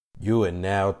You are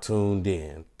now tuned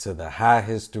in to the High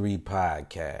History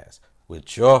Podcast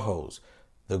with your host,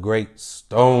 the great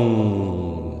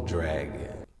Stone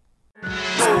Dragon.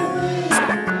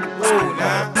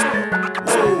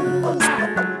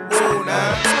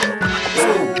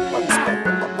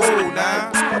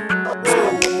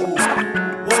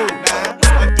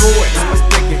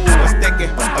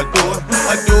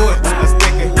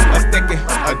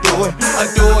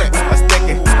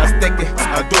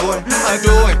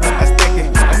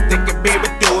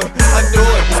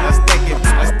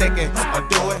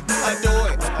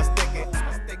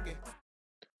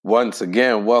 Once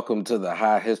again, welcome to the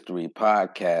High History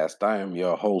Podcast. I am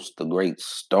your host, the great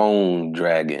Stone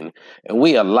Dragon, and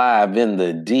we are live in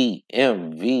the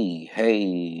DMV.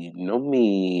 Hey, know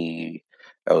me.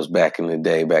 That was back in the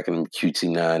day, back in the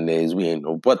QT9 days. We ain't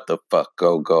know what the fuck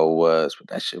go-go was, but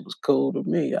that shit was cool to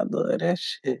me. I love that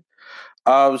shit.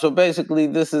 So basically,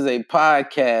 this is a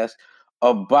podcast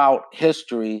about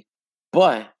history,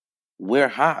 but we're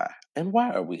high. And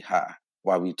why are we high?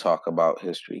 Why we talk about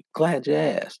history? Glad you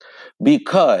asked.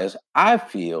 Because I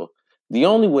feel the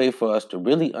only way for us to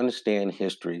really understand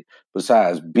history,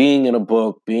 besides being in a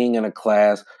book, being in a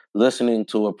class, listening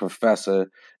to a professor,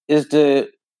 is to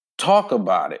talk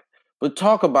about it. But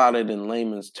talk about it in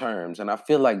layman's terms. And I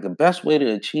feel like the best way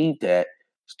to achieve that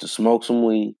is to smoke some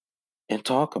weed and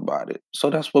talk about it. So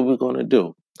that's what we're going to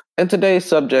do. And today's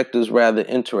subject is rather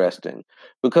interesting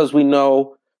because we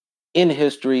know in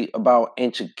history about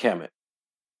ancient Kemet,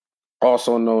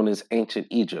 also known as ancient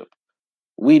Egypt.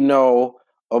 We know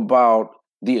about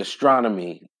the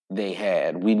astronomy they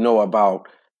had. We know about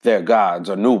their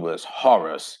gods, Anubis,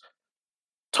 Horus,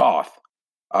 Thoth,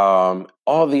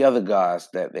 all the other gods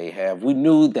that they have. We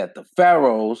knew that the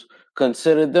pharaohs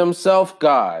considered themselves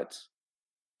gods.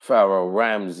 Pharaoh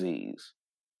Ramses,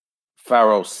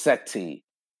 Pharaoh Seti,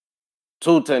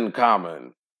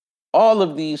 Tutankhamun. All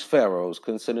of these pharaohs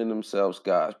consider themselves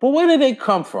gods. But where did they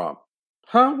come from?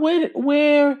 Huh?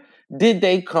 Where did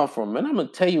they come from? And I'm going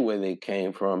to tell you where they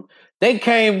came from. They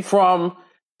came from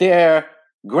their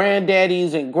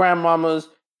granddaddies and grandmamas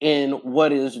in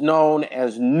what is known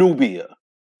as Nubia,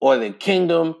 or the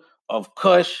kingdom of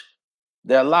Kush.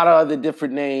 There are a lot of other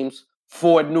different names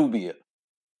for Nubia,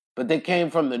 but they came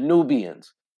from the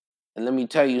Nubians. And let me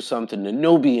tell you something, the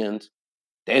Nubians,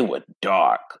 they were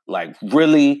dark, like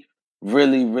really,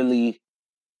 really, really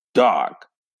dark.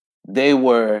 They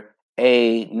were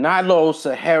a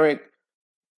Nilo-Saharic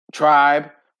tribe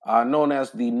known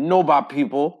as the Noba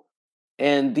people.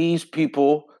 And these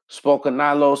people spoke a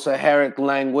Nilo-Saharic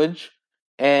language,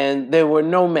 and they were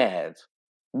nomads.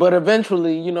 But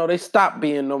eventually, they stopped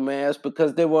being nomads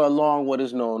because they were along what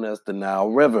is known as the Nile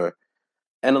River.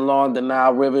 And along the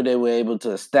Nile River, they were able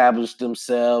to establish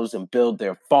themselves and build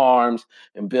their farms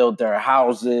and build their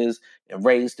houses and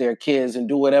raise their kids and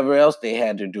do whatever else they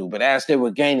had to do. But as they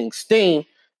were gaining steam,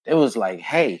 it was like,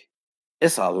 hey,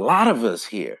 it's a lot of us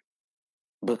here.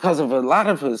 Because of a lot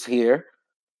of us here,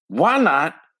 why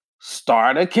not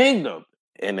start a kingdom?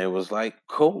 And it was like,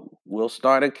 cool, we'll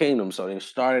start a kingdom. So they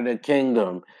started a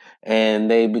kingdom and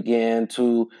they began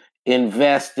to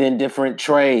invest in different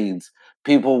trades.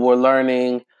 People were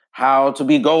learning how to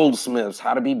be goldsmiths,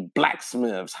 how to be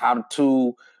blacksmiths, how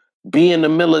to be in the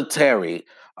military.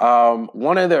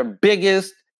 One of their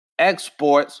biggest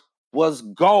exports was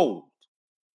gold.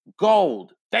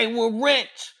 Gold. They were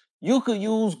rich. You could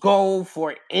use gold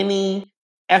for any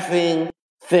effing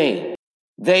thing.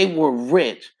 They were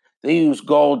rich. They used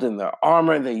gold in their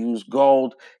armor. They used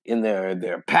gold in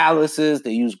their palaces.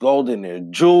 They used gold in their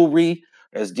jewelry,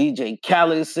 as DJ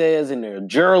Khaled says, in their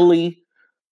jewelry.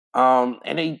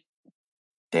 And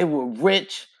they were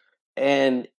rich,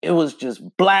 and it was just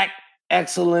black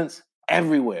excellence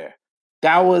everywhere.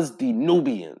 That was the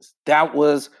Nubians. That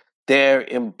was their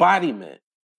embodiment.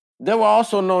 They were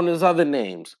also known as other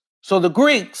names. So the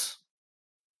Greeks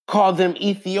called them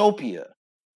Ethiopia.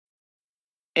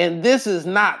 And this is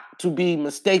not to be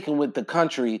mistaken with the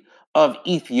country of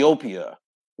Ethiopia,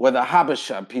 where the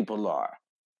Habesha people are,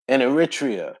 and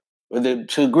Eritrea, where the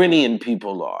Tigrinian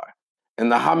people are,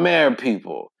 and the Hamer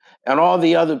people, and all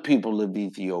the other people of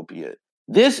Ethiopia.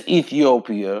 This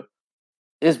Ethiopia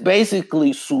is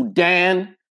basically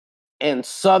Sudan and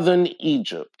southern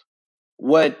Egypt,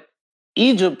 what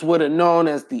Egypt would have known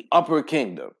as the Upper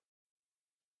Kingdom.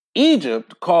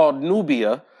 Egypt called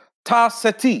Nubia Ta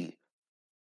Seti,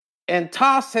 and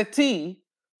Ta Seti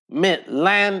meant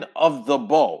land of the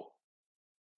bow,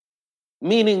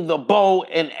 meaning the bow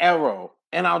and arrow.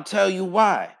 And I'll tell you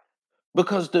why.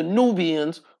 Because the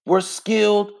Nubians were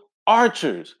skilled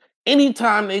archers.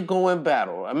 Anytime they go in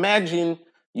battle, imagine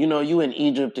you in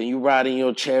Egypt and you riding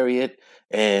your chariot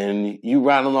and you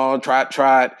ride along,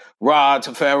 trot, rod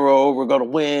to Pharaoh, we're gonna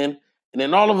win. And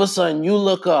then all of a sudden you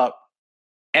look up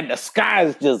and the sky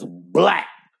is just black.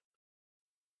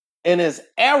 And there's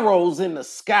arrows in the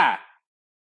sky.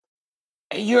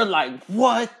 And you're like,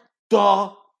 what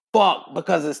the fuck?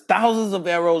 Because there's thousands of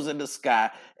arrows in the sky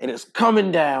and it's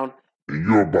coming down. And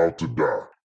you're about to die.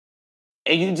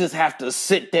 And you just have to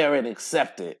sit there and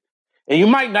accept it. And you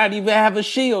might not even have a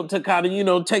shield to kind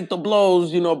of, take the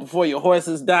blows, before your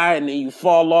horses die and then you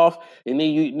fall off and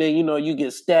then you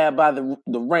get stabbed by the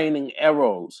raining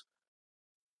arrows.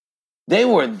 They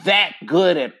were that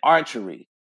good at archery.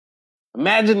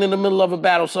 Imagine in the middle of a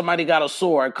battle, somebody got a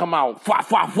sword, come out, fwa,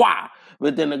 fwa, fwa.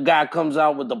 But then the guy comes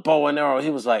out with the bow and arrow.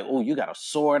 He was like, oh, you got a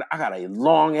sword? I got a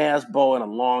long-ass bow and a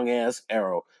long-ass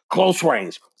arrow. Close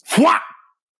range. Fwa!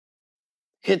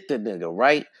 Hit the nigga,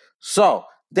 right? So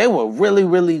they were really,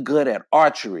 really good at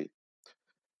archery.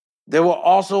 They were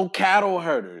also cattle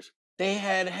herders. They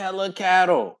had hella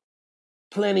cattle,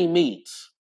 plenty meats,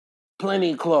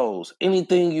 plenty clothes,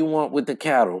 anything you want with the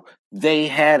cattle. They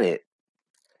had it.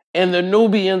 And the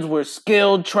Nubians were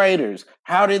skilled traders.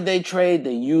 How did they trade?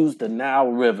 They used the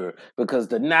Nile River because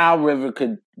the Nile River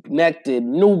connected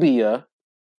Nubia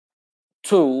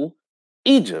to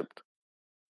Egypt.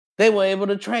 They were able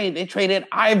to trade. They traded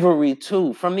ivory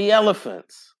too from the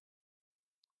elephants.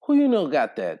 Who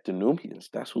got that? The Nubians.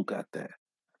 That's who got that.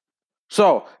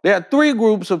 So there are three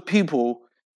groups of people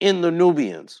in the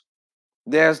Nubians.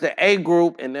 There's the A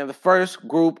group, and they're the first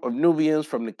group of Nubians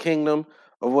from the kingdom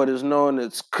of what is known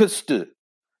as Kustu.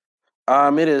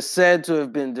 It is said to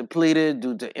have been depleted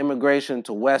due to immigration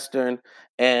to western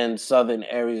and southern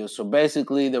areas. So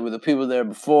basically, there were the people there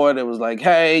before that was like,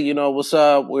 hey, what's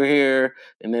up? We're here.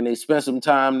 And then they spent some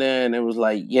time there, and it was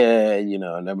like, yeah,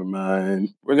 never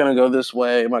mind. We're going to go this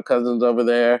way. My cousin's over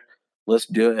there. Let's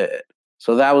do it.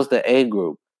 So that was the A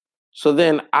group. So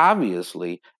then,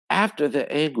 obviously, after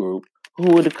the A group, who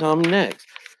would come next?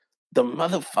 The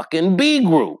motherfucking B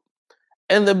group.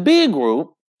 And the B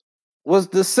group was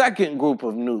the second group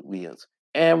of Nubians.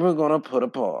 And we're going to put a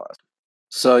pause.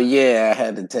 So, yeah, I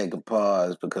had to take a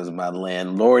pause because my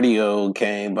landlordio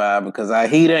came by because our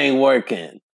heat ain't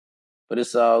working. But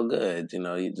it's all good.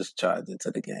 You just charge it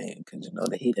to the game because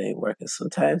the heat ain't working.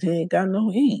 Sometimes you ain't got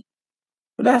no heat.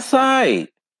 But that's all right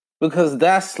because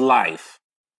that's life.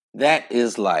 That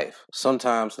is life.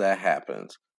 Sometimes that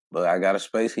happens. But I got a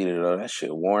space heater, though. That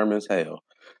shit warm as hell.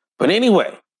 But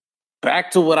anyway,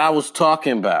 back to what I was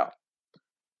talking about.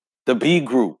 The B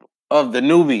group of the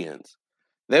Nubians.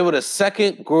 They were the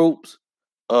second groups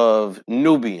of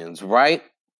Nubians, right?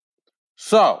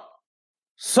 So,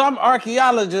 some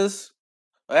archaeologists,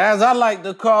 as I like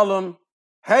to call them,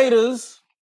 haters,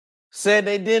 said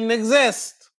they didn't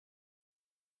exist.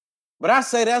 But I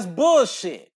say that's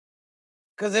bullshit.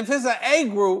 Because if it's an A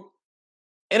group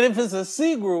and if it's a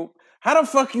C group, how the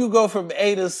fuck you go from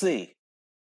A to C?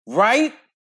 Right?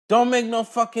 Don't make no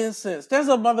fucking sense. There's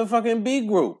a motherfucking B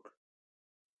group.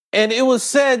 And it was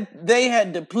said they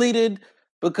had depleted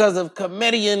because of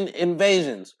Comedian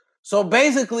invasions. So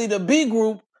basically, the B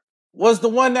group was the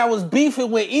one that was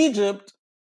beefing with Egypt.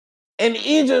 And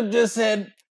Egypt just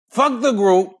said, fuck the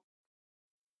group.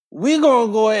 We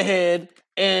gonna go ahead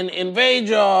and invade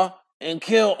y'all and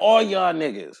kill all y'all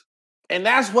niggas. And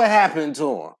that's what happened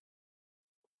to them.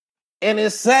 And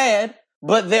it's sad,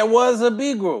 but there was a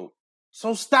B group.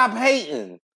 So stop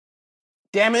hating.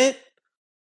 Damn it.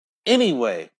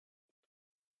 Anyway.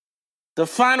 The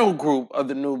final group of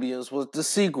the Nubians was the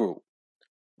C group.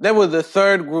 They were the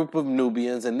third group of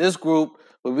Nubians, and this group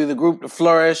would be the group to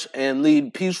flourish and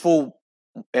lead peaceful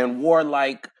and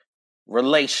warlike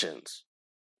relations.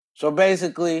 So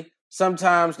basically,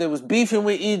 sometimes they was beefing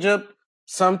with Egypt,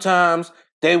 sometimes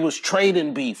they was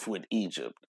trading beef with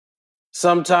Egypt.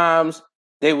 Sometimes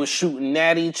they was shooting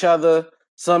at each other,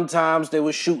 sometimes they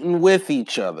was shooting with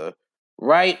each other,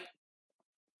 right?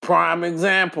 Prime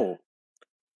example.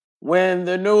 When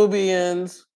the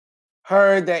Nubians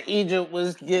heard that Egypt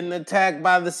was getting attacked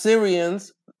by the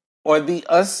Syrians, or the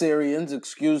Assyrians,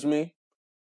 excuse me.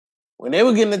 When they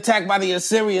were getting attacked by the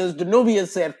Assyrians, the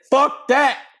Nubians said, fuck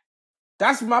that.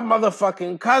 That's my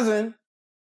motherfucking cousin.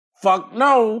 Fuck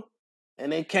no.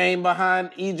 And they came behind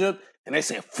Egypt and they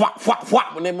said, fuck, fuck,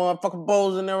 fuck. When they motherfucking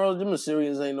bows and arrows, them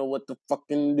Assyrians ain't know what to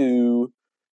fucking do.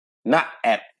 Not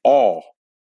at all.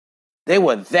 They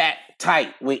were that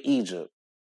tight with Egypt.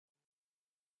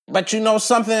 But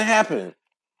something happened.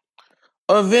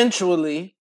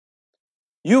 Eventually,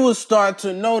 you will start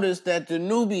to notice that the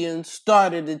Nubians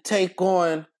started to take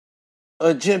on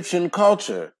Egyptian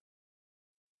culture,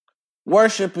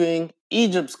 worshiping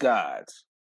Egypt's gods,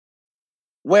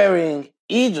 wearing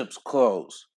Egypt's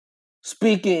clothes,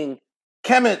 speaking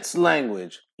Kemet's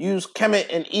language. Use Kemet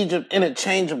and Egypt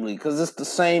interchangeably because it's the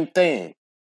same thing.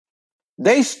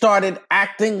 They started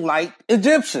acting like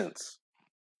Egyptians.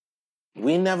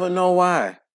 We never know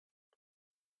why.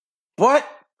 But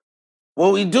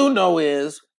what we do know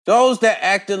is those that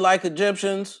acted like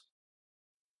Egyptians,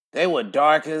 they were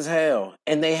dark as hell,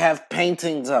 and they have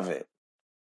paintings of it.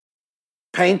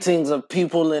 Paintings of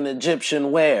people in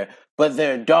Egyptian wear, but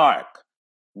they're dark.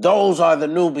 Those are the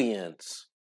Nubians.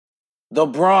 The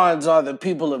bronze are the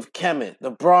people of Kemet,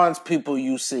 the bronze people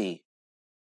you see.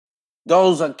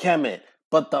 Those are Kemet.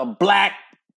 But the black,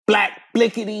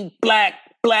 blickety,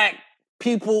 black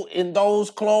people in those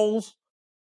clothes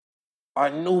are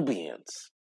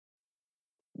Nubians.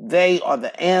 They are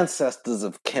the ancestors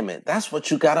of Kemet. That's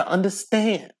what you got to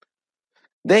understand.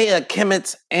 They are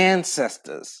Kemet's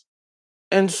ancestors.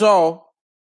 And so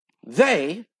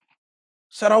they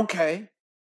said, okay,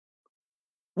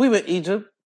 we were Egypt,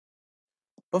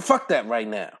 but fuck that right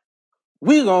now.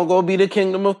 We gonna go be the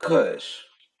kingdom of Kush.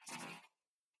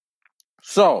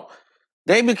 So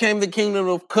they became the kingdom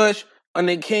of Kush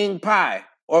under King Pi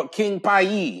or King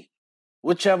Pai,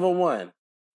 whichever one.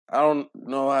 I don't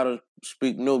know how to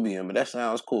speak Nubian, but that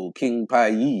sounds cool. King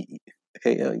Pai.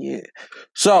 Hell yeah.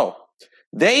 So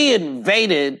they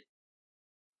invaded,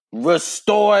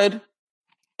 restored,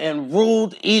 and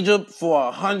ruled Egypt for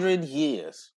 100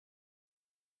 years.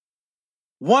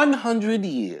 100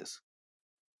 years.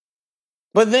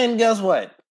 But then guess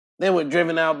what? They were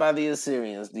driven out by the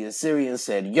Assyrians. The Assyrians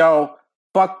said, yo,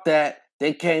 fuck that.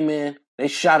 They came in, they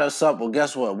shot us up. Well,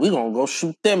 guess what? We're going to go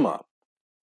shoot them up.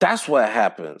 That's what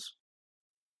happens.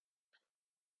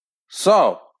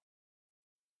 So,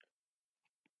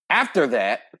 after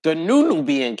that, the new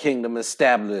Nubian kingdom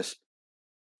established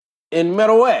in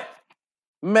Meroe.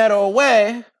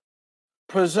 Meroe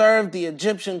preserved the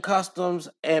Egyptian customs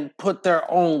and put their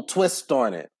own twist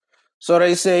on it. So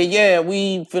they say, yeah,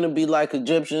 we finna be like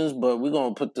Egyptians, but we're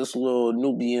going to put this little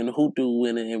Nubian hoodoo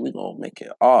in it and we're going to make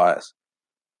it ours.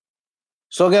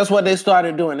 So guess what they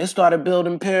started doing? They started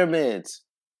building pyramids.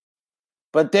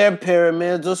 But their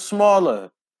pyramids are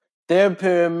smaller. Their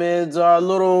pyramids are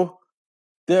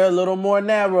they're a little more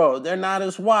narrow. They're not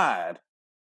as wide.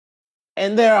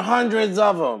 And there are hundreds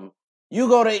of them. You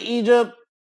go to Egypt,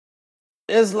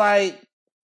 it's like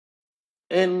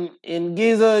in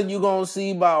Giza, you're going to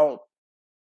see about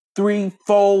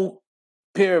 3-4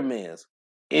 pyramids.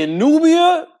 In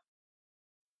Nubia,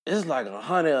 it's like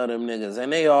 100 of them niggas,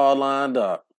 and they all lined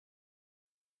up.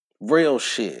 Real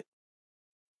shit.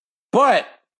 But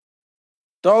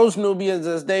those Nubians,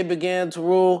 as they began to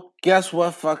rule, guess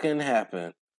what fucking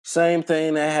happened? Same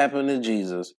thing that happened to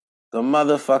Jesus. The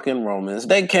motherfucking Romans.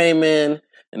 They came in,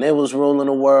 and they was ruling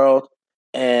the world,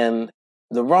 and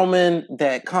the Roman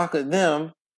that conquered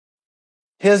them,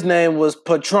 his name was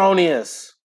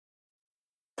Petronius.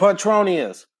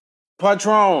 Petronius.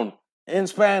 Patron in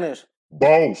Spanish.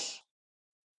 Boss.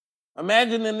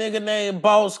 Imagine a nigga named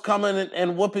Boss coming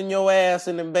and whooping your ass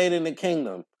and invading the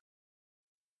kingdom.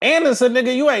 And it's a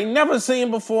nigga you ain't never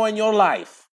seen before in your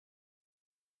life.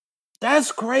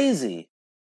 That's crazy.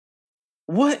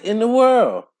 What in the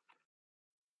world?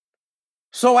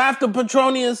 So after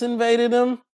Petronius invaded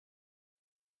them,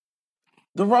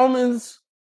 the Romans,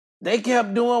 they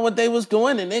kept doing what they was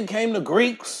doing, and then came the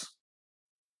Greeks.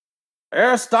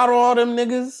 Aristotle, all them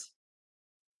niggas.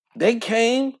 They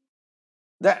came.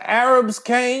 The Arabs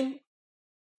came.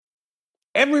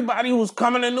 Everybody was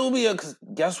coming to Nubia, because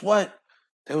guess what?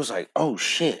 They was like, oh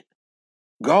shit,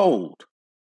 gold.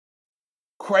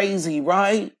 Crazy,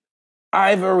 right?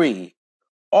 Ivory.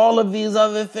 All of these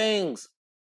other things.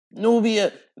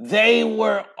 Nubia, they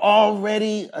were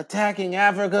already attacking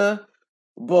Africa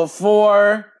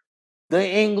before the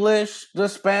English, the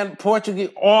Spanish, Portuguese,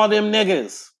 all them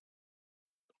niggas.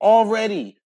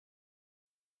 Already.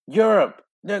 Europe,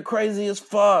 they're crazy as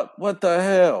fuck. What the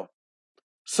hell?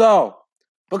 So,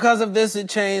 because of this, it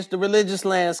changed the religious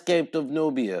landscape of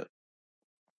Nubia.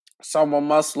 Some were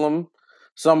Muslim,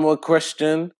 some were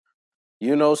Christian,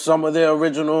 some of their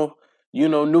original,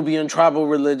 Nubian tribal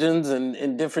religions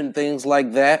and different things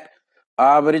like that.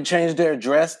 But it changed their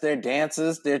dress, their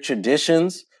dances, their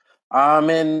traditions.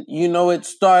 And, it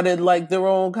started like their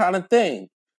own kind of thing.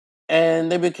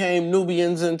 And they became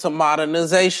Nubians into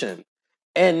modernization.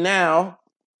 And now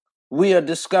we are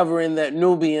discovering that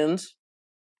Nubians,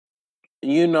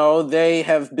 they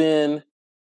have been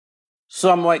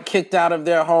somewhat kicked out of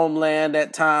their homeland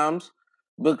at times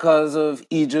because of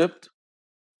Egypt.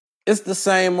 It's the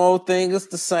same old thing. It's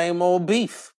the same old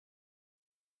beef.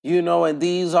 And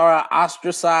these are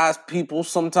ostracized people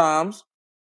sometimes.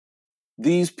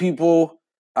 These people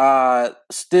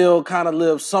still kind of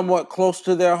live somewhat close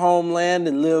to their homeland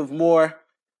and live more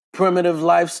primitive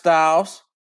lifestyles.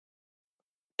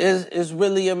 It's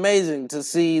really amazing to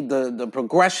see the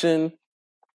progression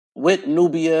with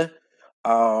Nubia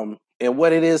and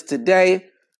what it is today,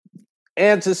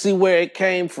 and to see where it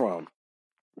came from.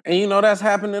 And that's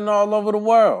happening all over the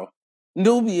world.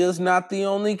 Nubia is not the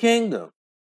only kingdom.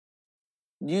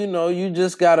 You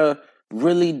just gotta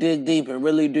really dig deep and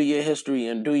really do your history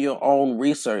and do your own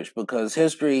research, because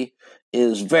history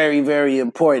is very, very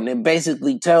important. It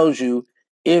basically tells you,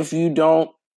 if you don't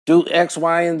do X,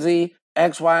 Y, and Z,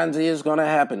 X, Y, and Z is gonna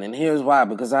happen. And here's why: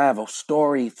 because I have a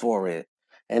story for it.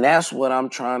 And that's what I'm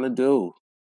trying to do.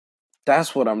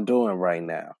 That's what I'm doing right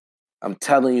now. I'm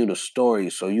telling you the story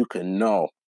so you can know,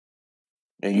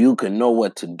 and you can know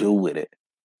what to do with it.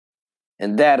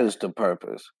 And that is the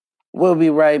purpose. We'll be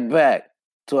right back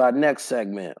to our next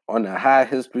segment on the High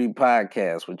History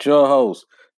Podcast with your host,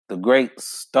 the Great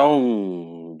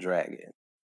Stone Dragon.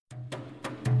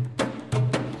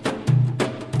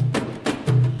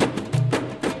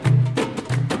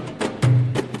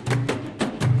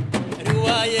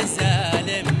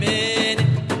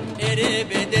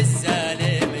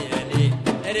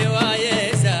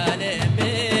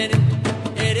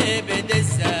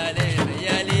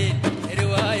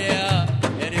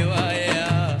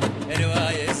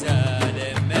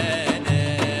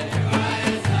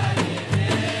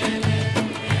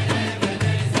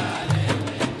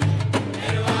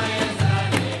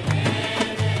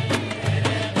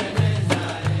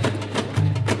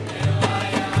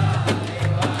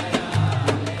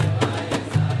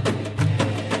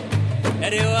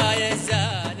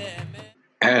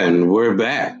 And we're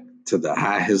back to the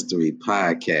High History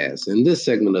Podcast. In this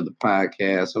segment of the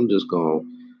podcast, I'm just going to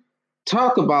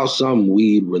talk about something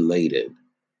weed related.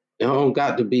 It don't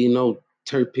got to be no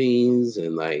terpenes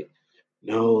and like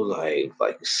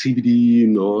CBD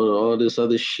and all this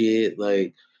other shit.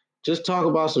 Like, just talk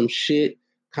about some shit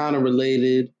kind of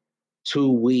related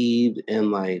to weed,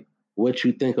 and like what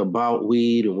you think about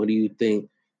weed and what do you think,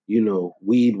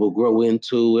 weed will grow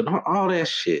into and all that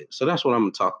shit. So that's what I'm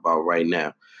gonna talk about right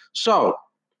now. So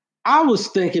I was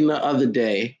thinking the other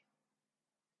day,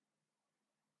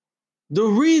 the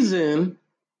reason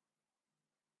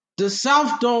the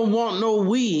South don't want no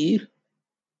weed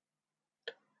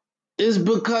is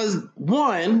because,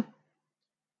 one,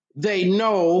 they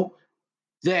know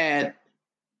that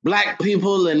Black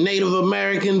people and Native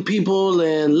American people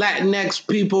and Latinx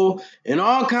people and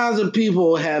all kinds of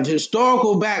people have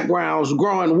historical backgrounds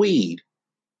growing weed.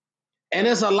 And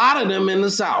there's a lot of them in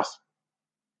the South,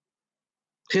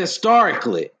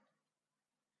 historically.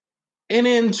 And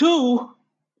then two,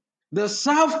 the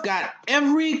South got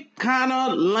every kind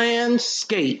of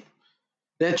landscape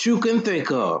that you can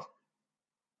think of.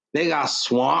 They got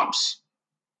swamps,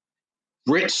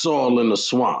 rich soil in the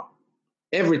swamp.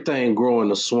 Everything grow in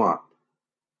the swamp.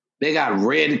 They got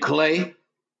red clay,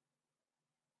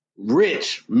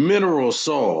 rich mineral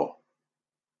soil.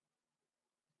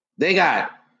 They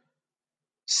got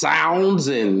sounds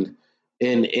and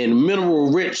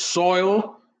mineral rich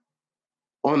soil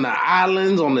on the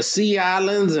islands, on the sea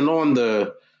islands, and on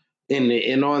the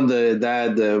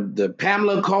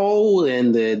Pamela Cove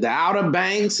and the Outer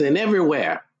Banks and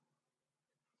everywhere.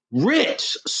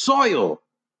 Rich soil.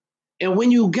 And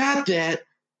when you got that,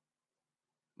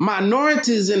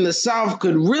 minorities in the South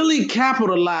could really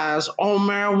capitalize on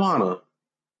marijuana.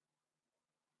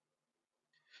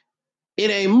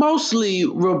 In a mostly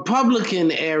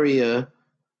Republican area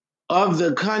of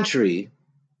the country,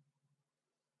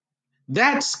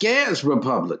 that scares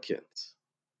Republicans.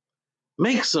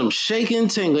 Makes them shake and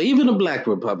tingle. Even the Black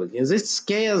Republicans, it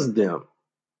scares them.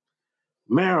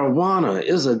 Marijuana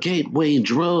is a gateway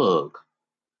drug.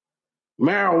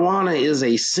 Marijuana is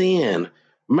a sin.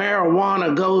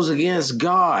 Marijuana goes against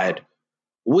God.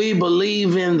 We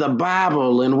believe in the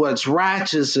Bible and what's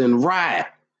righteous and right,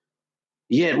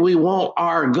 yet we want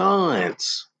our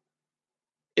guns.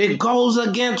 It goes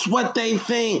against what they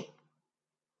think.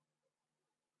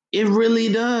 It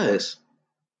really does.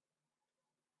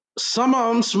 Some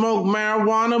of them smoke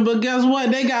marijuana, but guess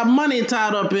what? They got money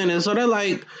tied up in it. So they're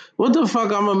like, what the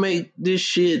fuck I'm going to make this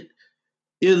shit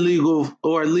illegal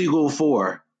or legal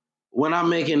for when I'm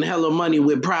making hella money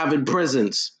with private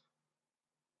prisons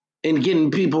and getting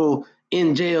people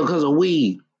in jail because of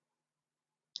weed?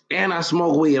 And I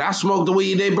smoke weed. I smoke the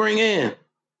weed they bring in.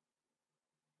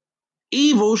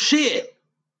 Evil shit.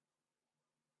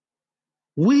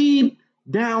 Weed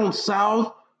down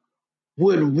south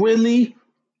would really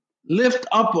lift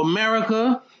up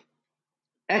America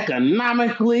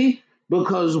economically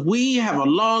because we have a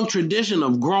long tradition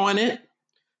of growing it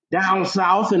down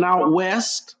south and out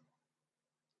west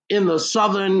in the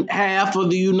southern half of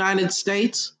the United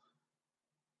States.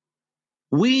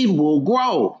 We will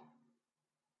grow.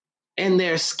 And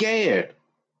they're scared.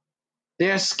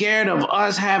 They're scared of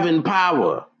us having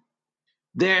power.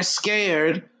 They're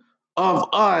scared of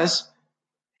us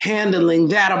handling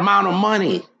that amount of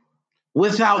money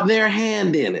without their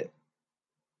hand in it.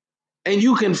 And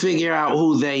you can figure out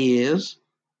who they is.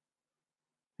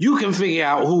 You can figure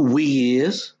out who we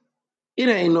is. It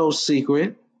ain't no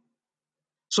secret.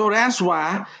 So that's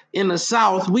why in the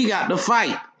South, we got to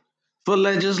fight for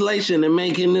legislation and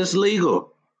making this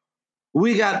legal.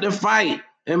 We got to fight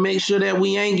and make sure that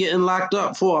we ain't getting locked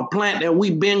up for a plant that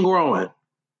we've been growing.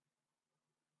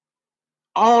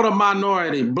 All the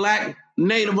minority, Black,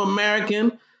 Native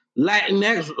American,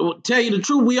 Latinx, tell you the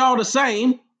truth, we all the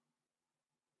same.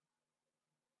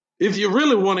 If you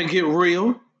really want to get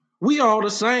real, we all the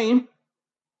same.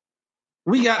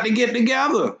 We got to get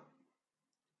together.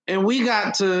 And we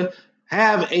got to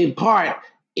have a part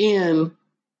in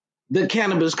the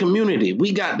cannabis community.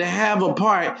 We got to have a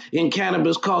part in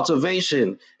cannabis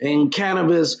cultivation and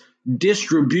cannabis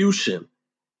distribution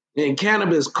and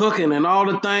cannabis cooking and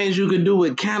all the things you can do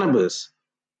with cannabis.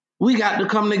 We got to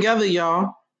come together,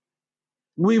 y'all.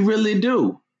 We really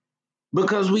do.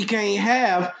 Because we can't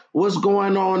have what's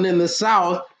going on in the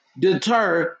South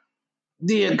deter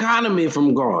the economy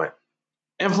from growing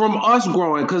and from us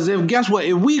growing. Because guess what?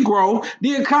 If we grow,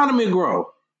 the economy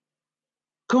grow.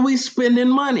 Because we spending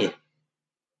money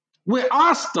with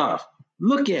our stuff.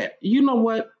 Look at, you know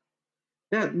what?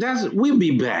 We'll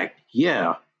be back.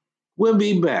 Yeah, we'll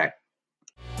be back.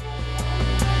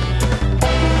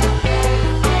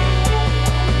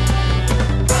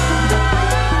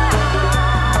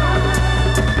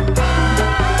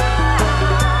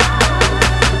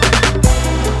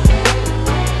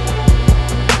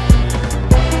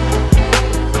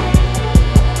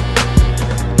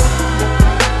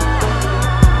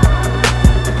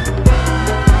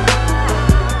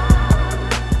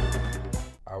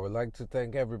 I'd like to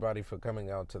thank everybody for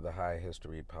coming out to the High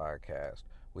History Podcast.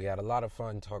 We had a lot of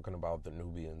fun talking about the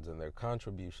Nubians and their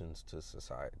contributions to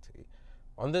society.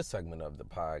 On this segment of the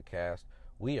podcast,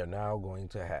 we are now going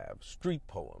to have street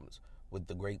poems with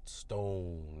the great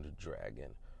Stoned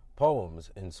Dragon. Poems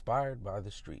inspired by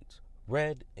the streets,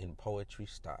 read in poetry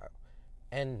style.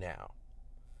 And now,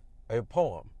 a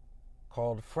poem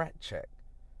called Frat Check.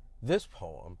 This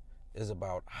poem is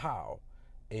about how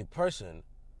a person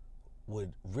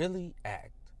would really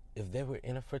act if they were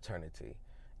in a fraternity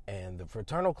and the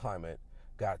fraternal climate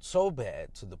got so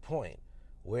bad to the point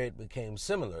where it became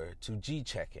similar to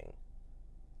G-checking,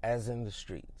 as in the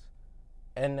streets.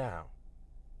 And now,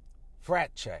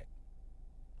 frat check.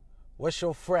 What's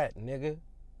your frat, nigga?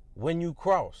 When you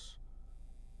cross?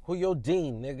 Who your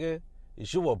dean, nigga?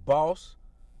 Is you a boss?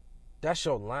 That's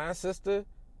your line sister?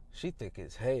 She thick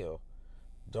as hell.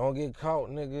 Don't get caught,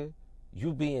 nigga.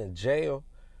 You be in jail.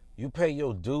 You pay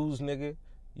your dues, nigga.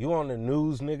 You on the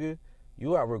news, nigga.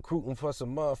 You out recruiting for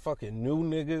some motherfucking new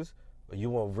niggas, or you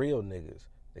want real niggas,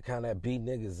 the kind that beat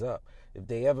niggas up. If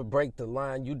they ever break the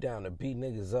line, you down to beat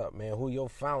niggas up, man. Who your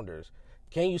founders?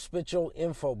 Can you spit your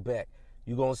info back?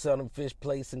 You gonna sell them fish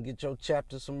plates and get your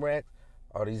chapter some racks?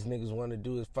 All these niggas want to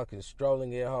do is fucking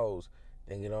strolling their hoes,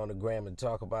 then get on the gram and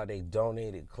talk about they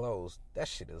donated clothes. That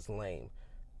shit is lame.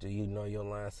 Do you know your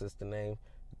line sister name?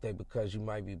 You think because you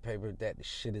might be papered that the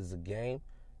shit is a game?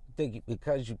 You think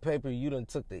because you paper you done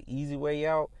took the easy way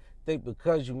out? Think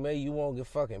because you may you won't get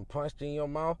fucking punched in your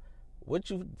mouth? What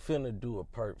you finna do a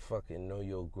perk fucking know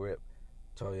your grip?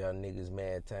 Told y'all niggas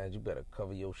mad times you better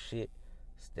cover your shit.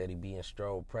 Steady being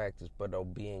stroll practice but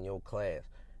don't be in your class.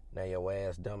 Now your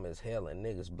ass dumb as hell and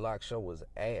niggas block show was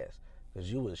ass.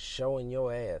 Cause you was showing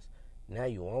your ass. Now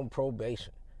you on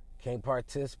probation. Can't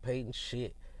participate in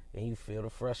shit. And you feel the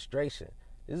frustration.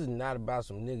 This is not about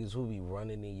some niggas who be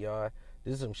running the yard.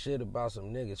 This is some shit about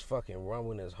some niggas fucking run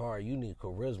when it's hard. You need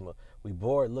charisma. We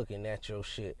bored looking at your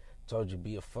shit. Told you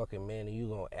be a fucking man and you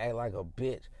gonna act like a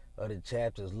bitch. Other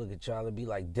chapters look at y'all and be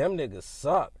like, them niggas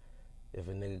suck. If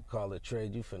a nigga call a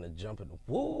trade, you finna jump in the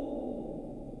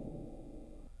woo.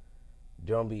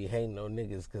 Don't be hating no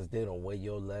niggas cause they don't weigh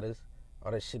your letters.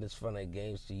 All that shit is fun at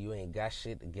games till you ain't got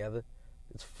shit together.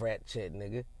 It's frat chat,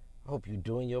 nigga. I hope you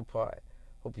doing your part.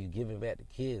 Hope you giving back to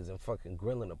kids and fucking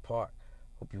grilling the park.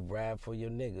 Hope you ride for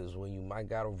your niggas when you might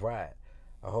gotta ride.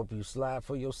 I hope you slide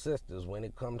for your sisters when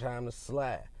it come time to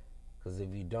slide. Cause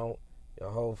if you don't, your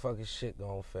whole fucking shit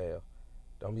gon' fail.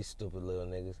 Don't be stupid little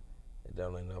niggas. And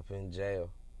don't end up in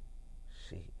jail.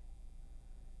 sheet.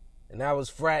 And that was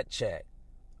Frat Check,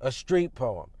 a street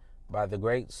poem by the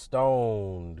great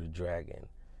Stoned Dragon.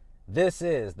 This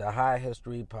is the High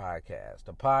History Podcast,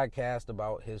 a podcast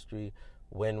about history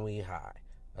when we high.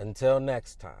 Until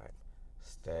next time,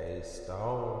 stay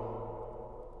stoned.